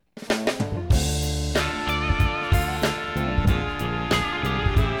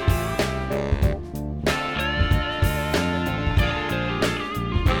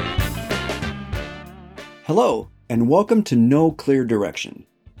Hello, and welcome to No Clear Direction.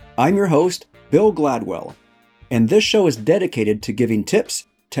 I'm your host, Bill Gladwell, and this show is dedicated to giving tips,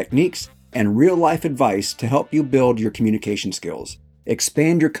 techniques, and real-life advice to help you build your communication skills,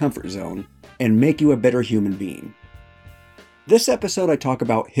 expand your comfort zone, and make you a better human being. This episode I talk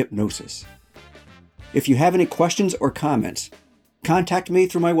about hypnosis. If you have any questions or comments, contact me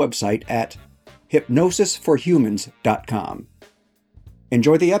through my website at hypnosisforhumans.com.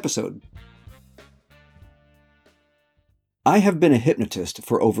 Enjoy the episode. I have been a hypnotist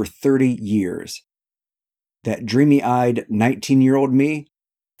for over 30 years. That dreamy-eyed 19-year-old me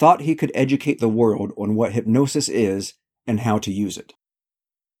thought he could educate the world on what hypnosis is and how to use it.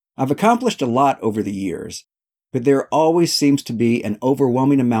 I've accomplished a lot over the years, but there always seems to be an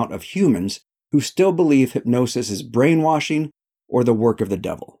overwhelming amount of humans who still believe hypnosis is brainwashing or the work of the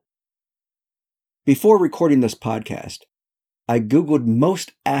devil. Before recording this podcast, I Googled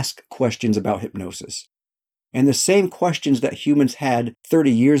most asked questions about hypnosis. And the same questions that humans had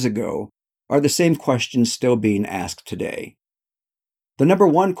 30 years ago are the same questions still being asked today. The number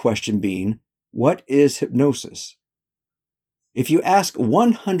one question being, what is hypnosis? If you ask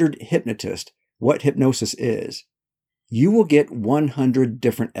 100 hypnotists what hypnosis is, you will get 100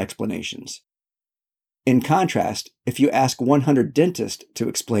 different explanations. In contrast, if you ask 100 dentists to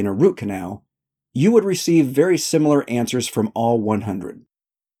explain a root canal, you would receive very similar answers from all 100.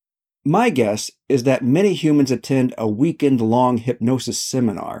 My guess is that many humans attend a weekend-long hypnosis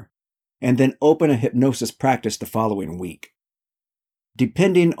seminar and then open a hypnosis practice the following week.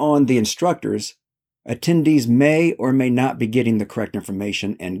 Depending on the instructors, attendees may or may not be getting the correct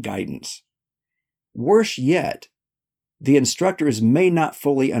information and guidance. Worse yet, the instructors may not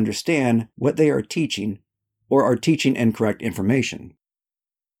fully understand what they are teaching or are teaching incorrect information.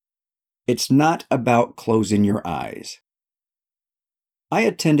 It's not about closing your eyes. I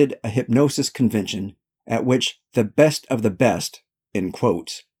attended a hypnosis convention at which the best of the best, in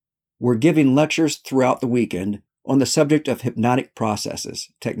quotes, were giving lectures throughout the weekend on the subject of hypnotic processes,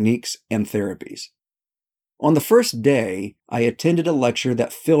 techniques, and therapies. On the first day, I attended a lecture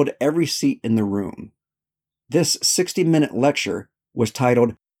that filled every seat in the room. This 60-minute lecture was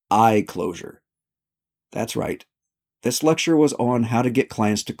titled Eye Closure. That's right. This lecture was on how to get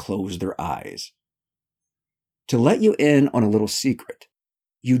clients to close their eyes. To let you in on a little secret,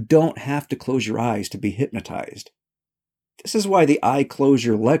 you don't have to close your eyes to be hypnotized. This is why the eye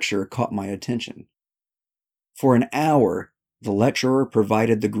closure lecture caught my attention. For an hour, the lecturer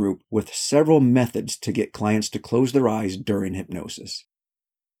provided the group with several methods to get clients to close their eyes during hypnosis.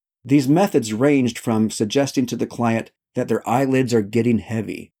 These methods ranged from suggesting to the client that their eyelids are getting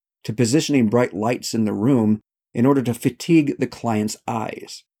heavy, to positioning bright lights in the room in order to fatigue the client's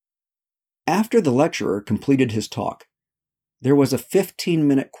eyes. After the lecturer completed his talk, there was a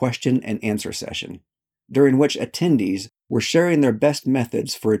 15-minute question and answer session, during which attendees were sharing their best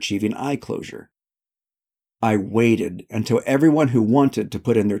methods for achieving eye closure. I waited until everyone who wanted to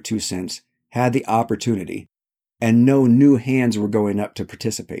put in their 2 cents had the opportunity, and no new hands were going up to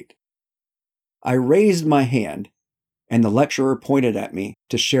participate. I raised my hand, and the lecturer pointed at me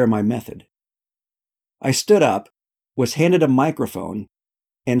to share my method. I stood up, was handed a microphone,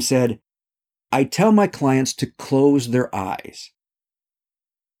 and said, I tell my clients to close their eyes.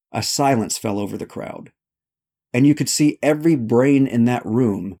 A silence fell over the crowd, and you could see every brain in that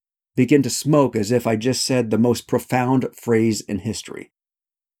room begin to smoke as if I just said the most profound phrase in history.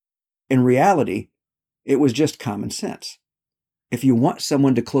 In reality, it was just common sense. If you want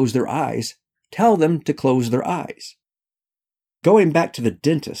someone to close their eyes, tell them to close their eyes. Going back to the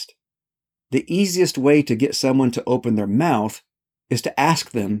dentist, the easiest way to get someone to open their mouth is to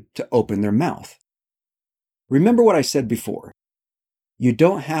ask them to open their mouth. Remember what I said before. You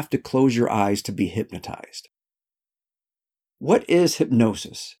don't have to close your eyes to be hypnotized. What is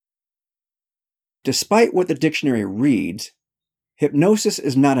hypnosis? Despite what the dictionary reads, hypnosis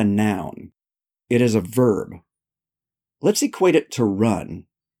is not a noun. It is a verb. Let's equate it to run.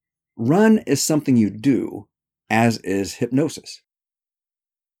 Run is something you do, as is hypnosis.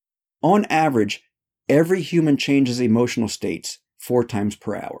 On average, every human changes emotional states 4 times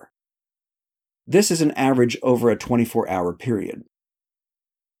per hour. This is an average over a 24-hour period.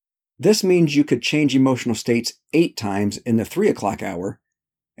 This means you could change emotional states 8 times in the 3 o'clock hour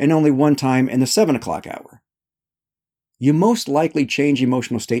and only 1 time in the 7 o'clock hour. You most likely change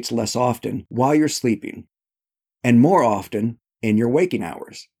emotional states less often while you're sleeping, and more often in your waking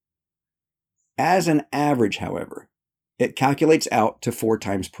hours. As an average, however, it calculates out to 4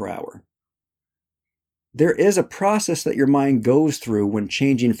 times per hour. There is a process that your mind goes through when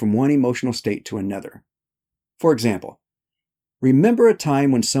changing from one emotional state to another. For example, remember a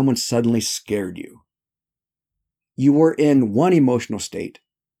time when someone suddenly scared you. you were in one emotional state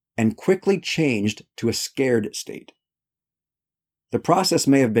and quickly changed to a scared state. The process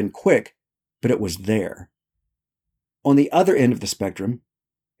may have been quick, but it was there. On the other end of the spectrum,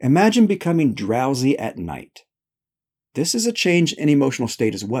 imagine becoming drowsy at night. This is a change in emotional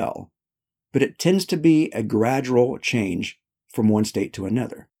state as well, but it tends to be a gradual change from one state to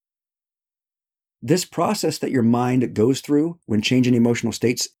another. This process that your mind goes through when changing emotional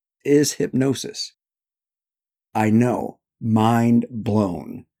states is hypnosis. I know, mind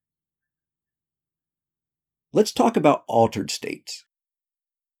blown. Let's talk about altered states.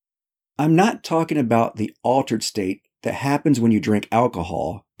 I'm not talking about the altered state that happens when you drink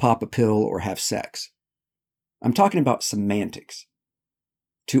alcohol, pop a pill, or have sex. I'm talking about semantics.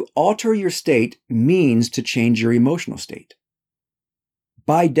 To alter your state means to change your emotional state.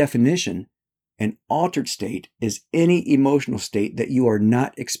 By definition, an altered state is any emotional state that you are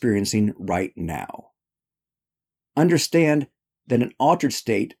not experiencing right now. Understand that an altered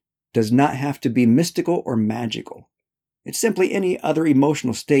state does not have to be mystical or magical. It's simply any other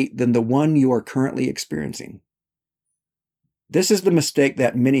emotional state than the one you are currently experiencing. This is the mistake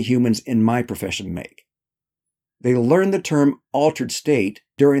that many humans in my profession make. They learn the term altered state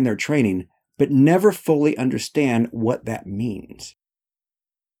during their training, but never fully understand what that means.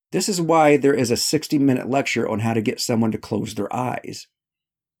 This is why there is a 60-minute lecture on how to get someone to close their eyes.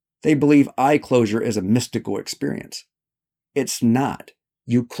 They believe eye closure is a mystical experience. It's not.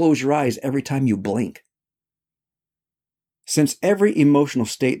 You close your eyes every time you blink. Since every emotional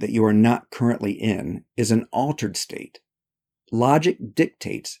state that you are not currently in is an altered state, logic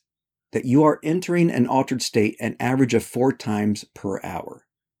dictates that you are entering an altered state an average of 4 times per hour.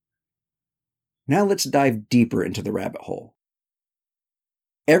 Now let's dive deeper into the rabbit hole.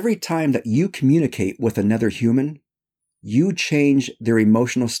 Every time that you communicate with another human, you change their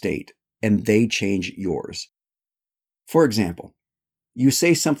emotional state and they change yours. For example, you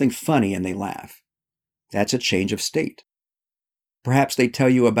say something funny and they laugh. That's a change of state. Perhaps they tell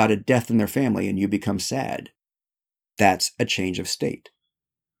you about a death in their family and you become sad. That's a change of state.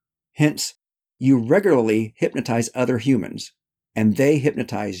 Hence, you regularly hypnotize other humans, and they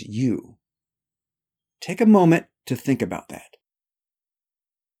hypnotize you. Take a moment to think about that.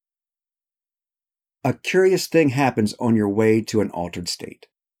 A curious thing happens on your way to an altered state.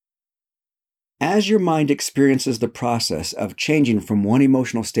 As your mind experiences the process of changing from one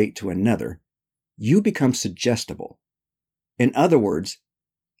emotional state to another, you become suggestible. In other words,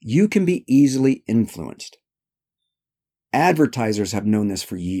 you can be easily influenced. Advertisers have known this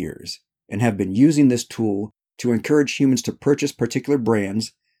for years and have been using this tool to encourage humans to purchase particular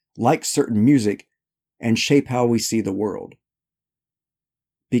brands, like certain music, and shape how we see the world.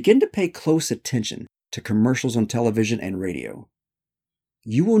 Begin to pay close attention to commercials on television and radio.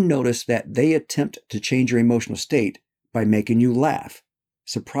 You will notice that they attempt to change your emotional state by making you laugh,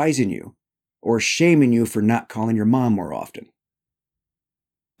 surprising you, or shaming you for not calling your mom more often.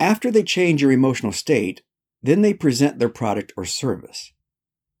 After they change your emotional state, then they present their product or service.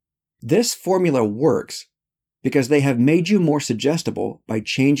 This formula works because they have made you more suggestible by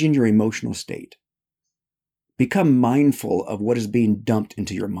changing your emotional state. Become mindful of what is being dumped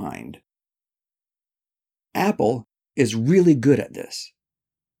into your mind. Apple is really good at this.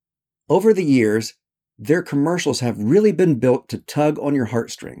 Over the years, their commercials have really been built to tug on your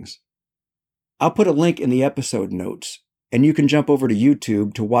heartstrings. I'll put a link in the episode notes, and you can jump over to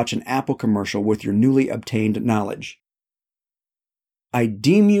YouTube to watch an Apple commercial with your newly obtained knowledge. I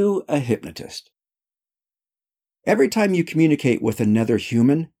deem you a hypnotist. Every time you communicate with another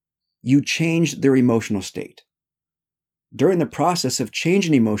human, you change their emotional state. During the process of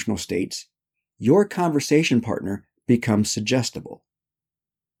changing emotional states, your conversation partner becomes suggestible.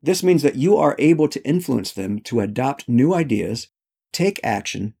 This means that you are able to influence them to adopt new ideas, take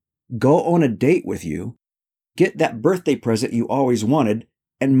action, go on a date with you, get that birthday present you always wanted,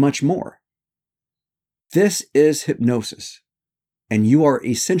 and much more. This is hypnosis, and you are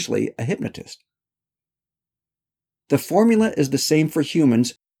essentially a hypnotist. The formula is the same for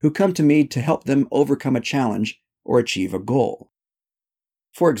humans who come to me to help them overcome a challenge or achieve a goal.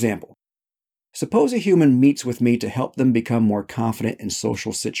 For example, suppose a human meets with me to help them become more confident in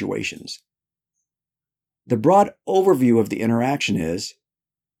social situations. The broad overview of the interaction is,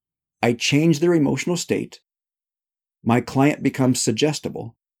 I change their emotional state. My client becomes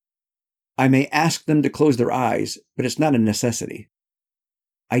suggestible. I may ask them to close their eyes, but it's not a necessity.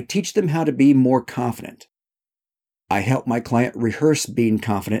 I teach them how to be more confident. I help my client rehearse being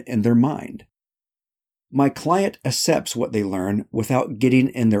confident in their mind. My client accepts what they learn without getting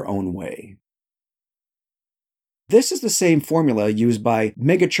in their own way. This is the same formula used by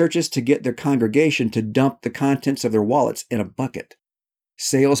megachurches to get their congregation to dump the contents of their wallets in a bucket.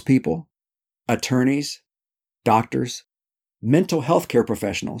 Salespeople, attorneys, doctors, mental health care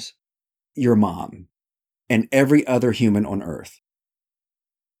professionals, your mom, and every other human on earth.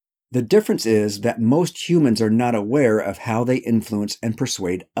 The difference is that most humans are not aware of how they influence and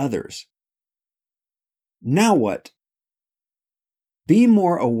persuade others. Now what? Be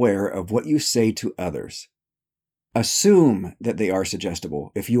more aware of what you say to others. Assume that they are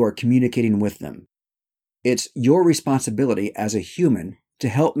suggestible if you are communicating with them. It's your responsibility as a human to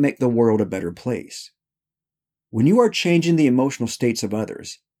help make the world a better place. When you are changing the emotional states of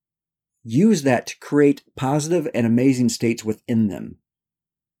others, use that to create positive and amazing states within them.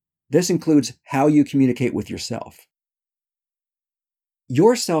 This includes how you communicate with yourself.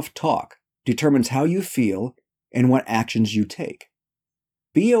 Your self-talk determines how you feel and what actions you take.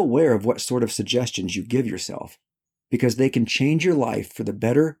 Be aware of what sort of suggestions you give yourself, because they can change your life for the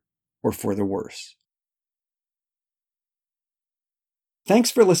better or for the worse.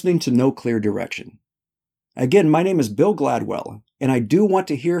 Thanks for listening to No Clear Direction. Again, my name is Bill Gladwell, and I do want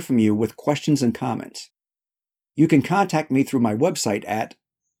to hear from you with questions and comments. You can contact me through my website at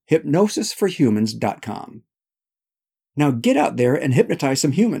hypnosisforhumans.com. Now get out there and hypnotize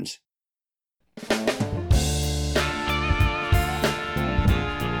some humans.